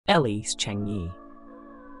Elle's Cheng.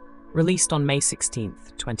 Released on May 16,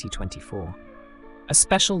 2024. A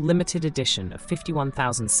special limited edition of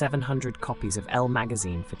 51,700 copies of Elle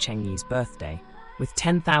magazine for Cheng's birthday, with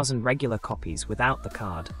 10,000 regular copies without the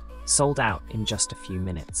card, sold out in just a few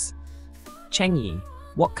minutes. Cheng,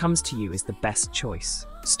 what comes to you is the best choice.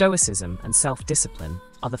 Stoicism and self-discipline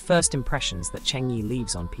are the first impressions that Cheng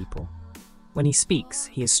leaves on people. When he speaks,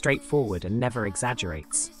 he is straightforward and never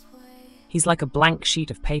exaggerates. He's like a blank sheet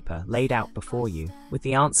of paper laid out before you, with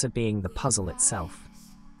the answer being the puzzle itself.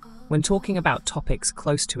 When talking about topics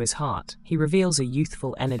close to his heart, he reveals a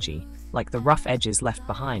youthful energy, like the rough edges left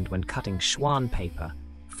behind when cutting Schwan paper,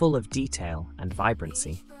 full of detail and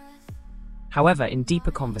vibrancy. However, in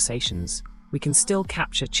deeper conversations, we can still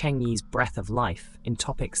capture Cheng's breath of life in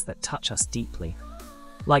topics that touch us deeply,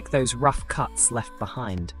 like those rough cuts left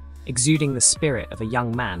behind, exuding the spirit of a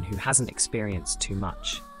young man who hasn't experienced too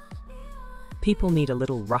much. People need a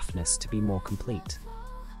little roughness to be more complete.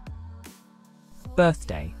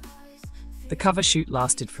 Birthday. The cover shoot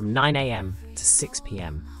lasted from 9 a.m. to 6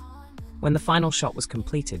 p.m. When the final shot was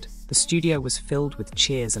completed, the studio was filled with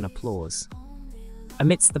cheers and applause.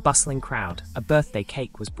 Amidst the bustling crowd, a birthday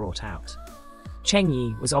cake was brought out.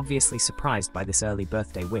 Cheng was obviously surprised by this early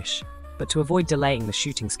birthday wish, but to avoid delaying the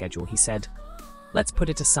shooting schedule, he said, "Let's put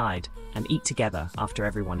it aside and eat together after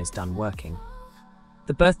everyone is done working."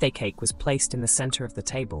 The birthday cake was placed in the center of the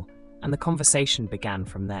table, and the conversation began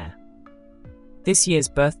from there. This year's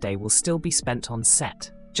birthday will still be spent on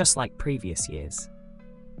set, just like previous years.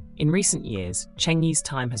 In recent years, Cheng's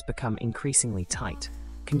time has become increasingly tight,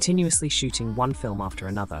 continuously shooting one film after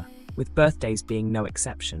another, with birthdays being no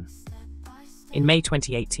exception. In May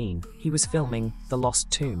 2018, he was filming The Lost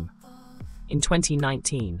Tomb. In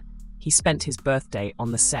 2019, he spent his birthday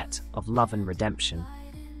on the set of Love and Redemption.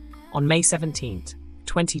 On May 17,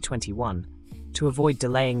 2021, to avoid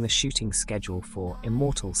delaying the shooting schedule for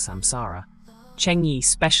Immortal Samsara, Cheng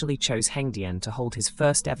specially chose Hengdian to hold his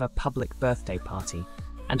first ever public birthday party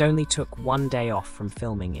and only took one day off from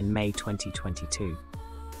filming in May 2022.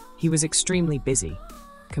 He was extremely busy,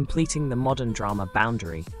 completing the modern drama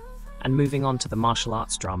Boundary and moving on to the martial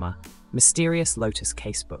arts drama Mysterious Lotus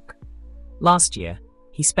Casebook. Last year,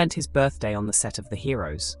 he spent his birthday on the set of The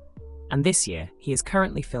Heroes, and this year he is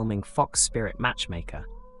currently filming Fox Spirit Matchmaker,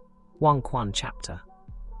 Wang Quan Chapter.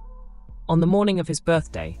 On the morning of his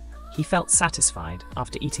birthday, he felt satisfied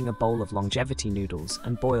after eating a bowl of longevity noodles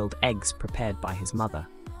and boiled eggs prepared by his mother.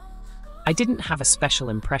 "I didn't have a special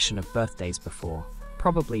impression of birthdays before,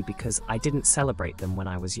 probably because I didn't celebrate them when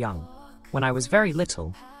I was young. When I was very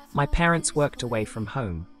little, my parents worked away from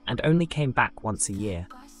home and only came back once a year,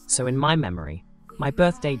 so in my memory, my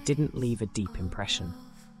birthday didn't leave a deep impression.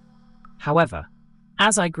 However,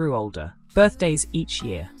 as I grew older, birthdays each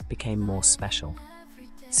year became more special.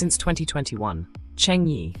 Since 2021,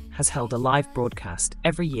 Cheng has held a live broadcast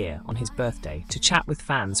every year on his birthday to chat with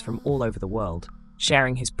fans from all over the world,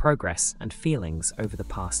 sharing his progress and feelings over the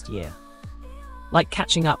past year. Like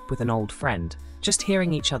catching up with an old friend, just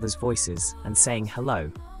hearing each other's voices and saying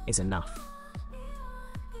hello is enough."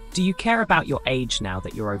 "Do you care about your age now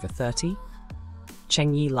that you're over 30?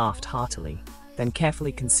 Cheng laughed heartily, then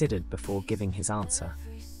carefully considered before giving his answer.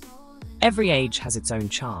 "Every age has its own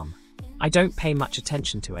charm. I don't pay much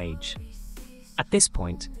attention to age. At this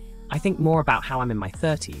point, I think more about how I'm in my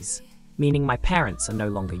 30s, meaning my parents are no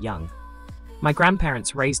longer young. My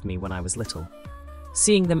grandparents raised me when I was little.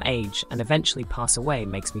 Seeing them age and eventually pass away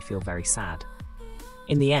makes me feel very sad.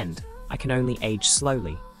 In the end, I can only age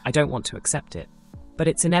slowly. I don't want to accept it, but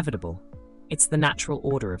it's inevitable. It's the natural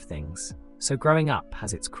order of things, so growing up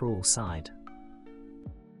has its cruel side."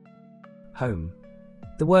 Home.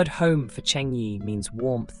 The word home for Cheng means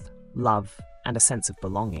warmth, love, and a sense of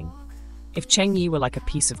belonging. If Cheng were like a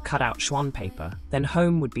piece of cut-out Schwan paper, then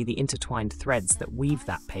home would be the intertwined threads that weave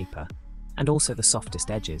that paper, and also the softest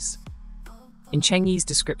edges. In Cheng's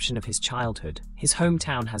description of his childhood, his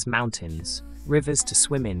hometown has mountains, rivers to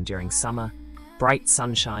swim in during summer, bright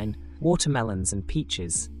sunshine, watermelons and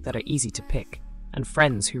peaches that are easy to pick, and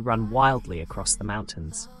friends who run wildly across the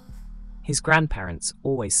mountains. His grandparents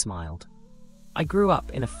always smiled. "I grew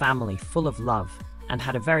up in a family full of love and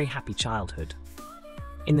had a very happy childhood."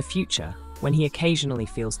 In the future, when he occasionally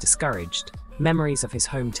feels discouraged, memories of his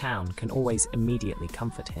hometown can always immediately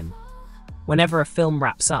comfort him. Whenever a film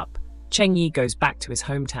wraps up, Cheng goes back to his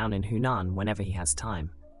hometown in Hunan whenever he has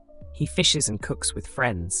time. He fishes and cooks with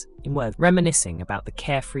friends, reminiscing about the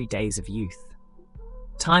carefree days of youth.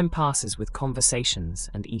 Time passes with conversations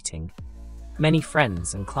and eating. Many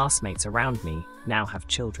friends and classmates around me now have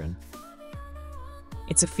children.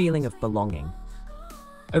 It's a feeling of belonging.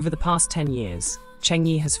 Over the past 10 years, Cheng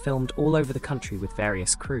Yi has filmed all over the country with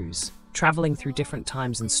various crews, traveling through different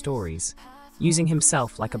times and stories, using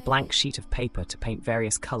himself like a blank sheet of paper to paint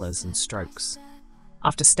various colors and strokes.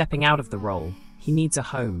 After stepping out of the role, he needs a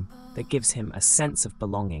home that gives him a sense of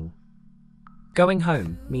belonging. Going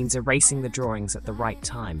home means erasing the drawings at the right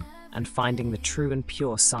time and finding the true and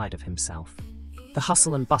pure side of himself. The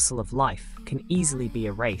hustle and bustle of life can easily be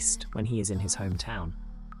erased when he is in his hometown.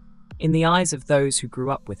 In the eyes of those who grew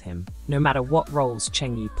up with him, no matter what roles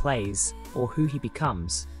Cheng Yi plays, or who he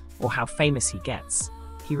becomes, or how famous he gets,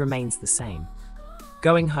 he remains the same.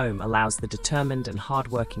 Going home allows the determined and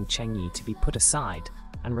hard-working Cheng Yi to be put aside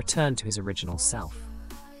and return to his original self.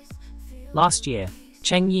 Last year,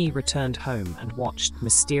 Cheng Yi returned home and watched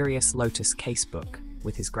Mysterious Lotus Casebook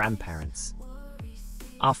with his grandparents.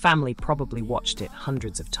 Our family probably watched it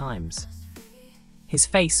hundreds of times. His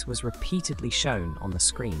face was repeatedly shown on the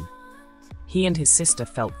screen. He and his sister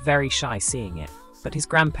felt very shy seeing it, but his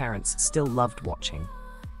grandparents still loved watching.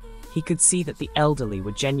 He could see that the elderly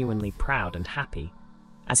were genuinely proud and happy,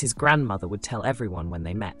 as his grandmother would tell everyone when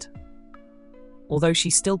they met. Although she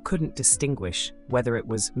still couldn't distinguish whether it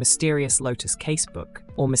was Mysterious Lotus Casebook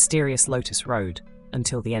or Mysterious Lotus Road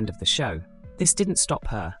until the end of the show, this didn't stop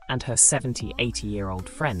her and her 70-80-year-old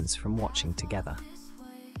friends from watching together.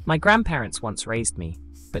 My grandparents once raised me,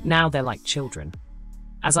 but now they're like children.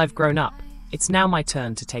 As I've grown up, it's now my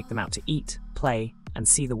turn to take them out to eat, play, and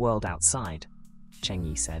see the world outside, Cheng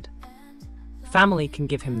Yi said. Family can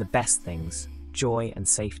give him the best things, joy and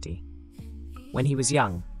safety. When he was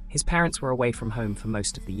young, his parents were away from home for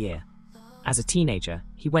most of the year. As a teenager,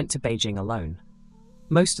 he went to Beijing alone.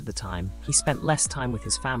 Most of the time, he spent less time with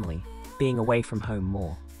his family, being away from home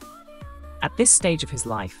more. At this stage of his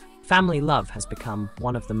life, family love has become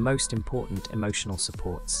one of the most important emotional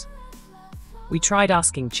supports. We tried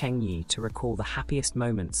asking Cheng Yi to recall the happiest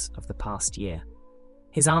moments of the past year.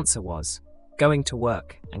 His answer was, going to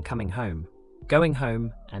work and coming home, going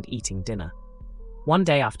home and eating dinner. One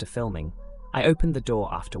day after filming, I opened the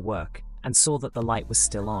door after work and saw that the light was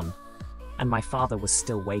still on, and my father was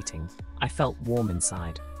still waiting. I felt warm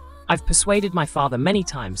inside. I've persuaded my father many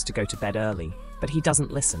times to go to bed early, but he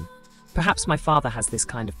doesn't listen. Perhaps my father has this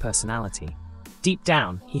kind of personality. Deep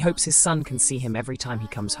down, he hopes his son can see him every time he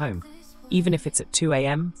comes home. Even if it's at 2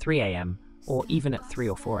 a.m., 3 a.m., or even at 3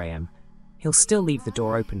 or 4 a.m., he'll still leave the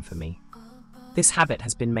door open for me. This habit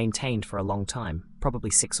has been maintained for a long time, probably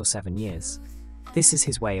 6 or 7 years. This is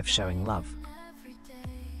his way of showing love.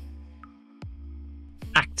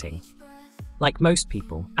 Acting. Like most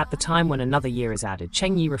people, at the time when another year is added,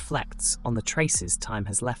 Cheng Yi reflects on the traces time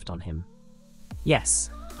has left on him.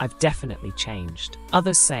 Yes, I've definitely changed.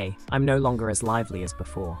 Others say I'm no longer as lively as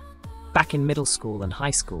before. Back in middle school and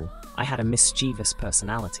high school, I had a mischievous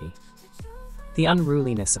personality. The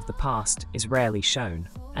unruliness of the past is rarely shown,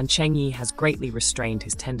 and Cheng Yi has greatly restrained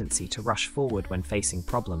his tendency to rush forward when facing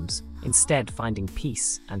problems, instead finding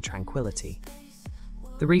peace and tranquility.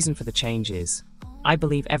 The reason for the change is, I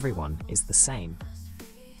believe everyone is the same.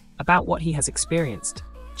 About what he has experienced,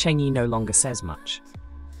 Cheng Yi no longer says much.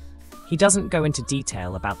 He doesn't go into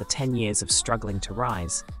detail about the 10 years of struggling to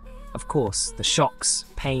rise. Of course, the shocks,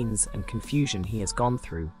 pains, and confusion he has gone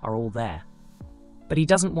through are all there. But he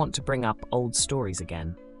doesn't want to bring up old stories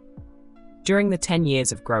again. During the 10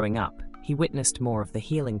 years of growing up, he witnessed more of the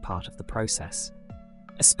healing part of the process.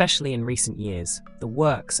 Especially in recent years, the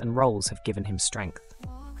works and roles have given him strength.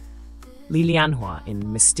 Li Lianhua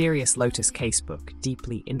in Mysterious Lotus Casebook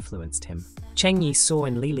deeply influenced him. Cheng Yi saw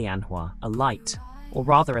in Li Lianhua a light, or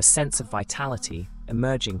rather a sense of vitality,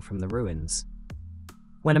 emerging from the ruins.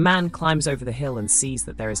 When a man climbs over the hill and sees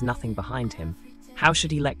that there is nothing behind him, how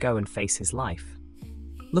should he let go and face his life?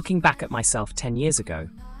 Looking back at myself 10 years ago,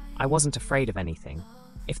 I wasn't afraid of anything.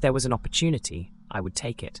 If there was an opportunity, I would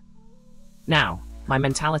take it. Now, my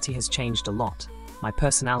mentality has changed a lot. My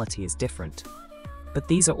personality is different. But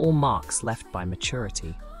these are all marks left by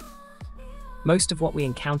maturity. Most of what we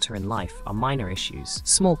encounter in life are minor issues,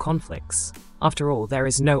 small conflicts. After all, there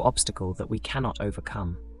is no obstacle that we cannot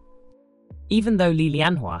overcome. Even though Li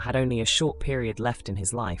Lianhua had only a short period left in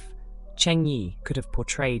his life, Cheng Yi could have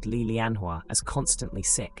portrayed Li Lianhua as constantly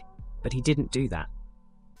sick, but he didn't do that.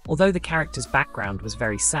 Although the character's background was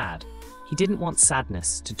very sad, he didn't want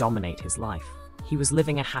sadness to dominate his life. He was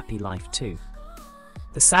living a happy life too.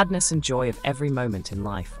 The sadness and joy of every moment in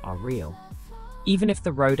life are real. Even if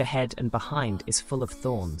the road ahead and behind is full of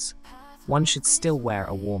thorns, one should still wear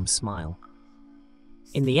a warm smile.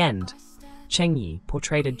 In the end, Cheng Yi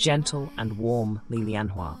portrayed a gentle and warm Li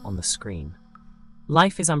Lianhua on the screen.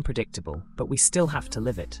 Life is unpredictable, but we still have to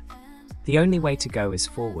live it. The only way to go is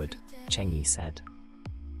forward, Cheng Yi said.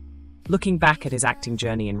 Looking back at his acting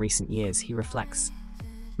journey in recent years, he reflects,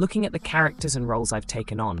 "Looking at the characters and roles I've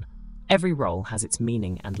taken on, every role has its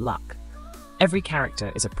meaning and luck. Every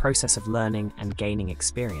character is a process of learning and gaining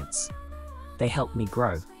experience. They help me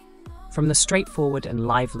grow. From the straightforward and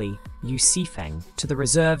lively Yu Sifeng to the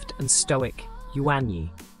reserved and stoic Yuan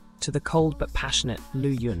Yi, to the cold but passionate Lu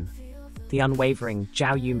Yun, the unwavering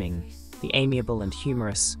Zhao Yuming, the amiable and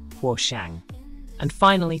humorous Huo Shang, and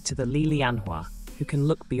finally to the Li Lianhua, who can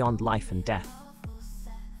look beyond life and death.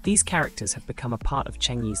 These characters have become a part of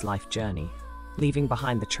Cheng Yi's life journey, leaving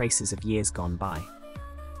behind the traces of years gone by.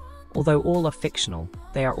 Although all are fictional,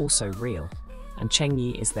 they are also real, and Cheng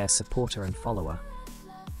Yi is their supporter and follower.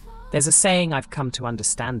 There's a saying I've come to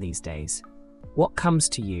understand these days: what comes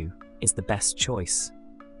to you is the best choice.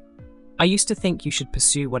 I used to think you should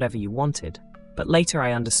pursue whatever you wanted, but later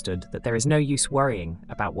I understood that there is no use worrying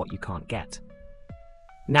about what you can't get.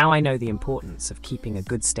 Now I know the importance of keeping a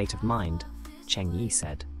good state of mind," Cheng Yi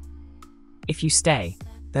said. "If you stay,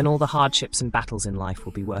 then all the hardships and battles in life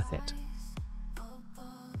will be worth it."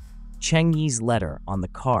 Cheng Yi's letter on the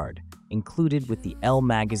card, included with the Elle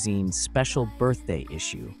magazine's special birthday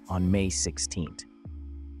issue on May 16th.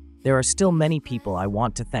 There are still many people I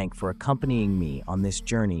want to thank for accompanying me on this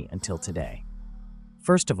journey until today.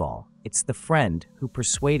 First of all, it's the friend who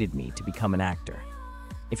persuaded me to become an actor.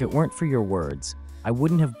 If it weren't for your words, I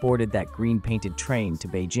wouldn't have boarded that green-painted train to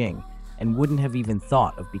Beijing and wouldn't have even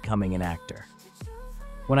thought of becoming an actor.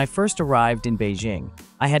 When I first arrived in Beijing,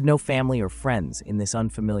 I had no family or friends in this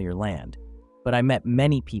unfamiliar land, but I met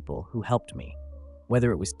many people who helped me.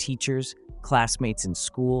 Whether it was teachers, classmates in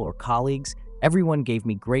school, or colleagues, everyone gave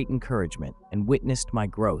me great encouragement and witnessed my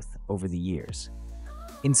growth over the years.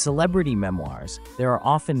 In celebrity memoirs, there are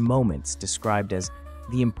often moments described as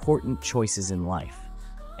the important choices in life,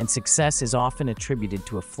 and success is often attributed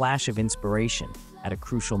to a flash of inspiration at a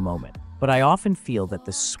crucial moment. But I often feel that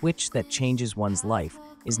the switch that changes one's life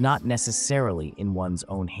is not necessarily in one's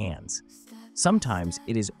own hands. Sometimes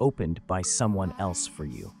it is opened by someone else for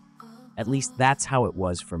you. At least that's how it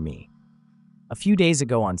was for me. A few days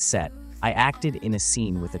ago on set, I acted in a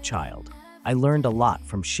scene with a child. I learned a lot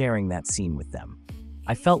from sharing that scene with them.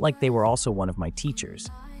 I felt like they were also one of my teachers,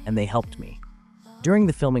 and they helped me. During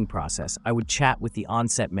the filming process, I would chat with the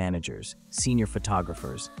on-set managers, senior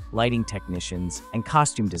photographers, lighting technicians, and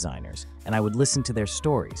costume designers, and I would listen to their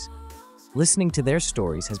stories. Listening to their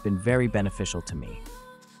stories has been very beneficial to me.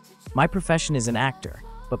 My profession is an actor,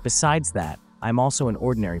 but besides that, I'm also an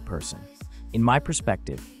ordinary person. In my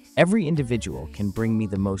perspective, every individual can bring me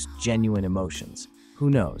the most genuine emotions.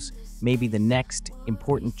 Who knows, maybe the next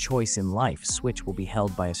important choice in life switch will be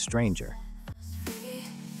held by a stranger.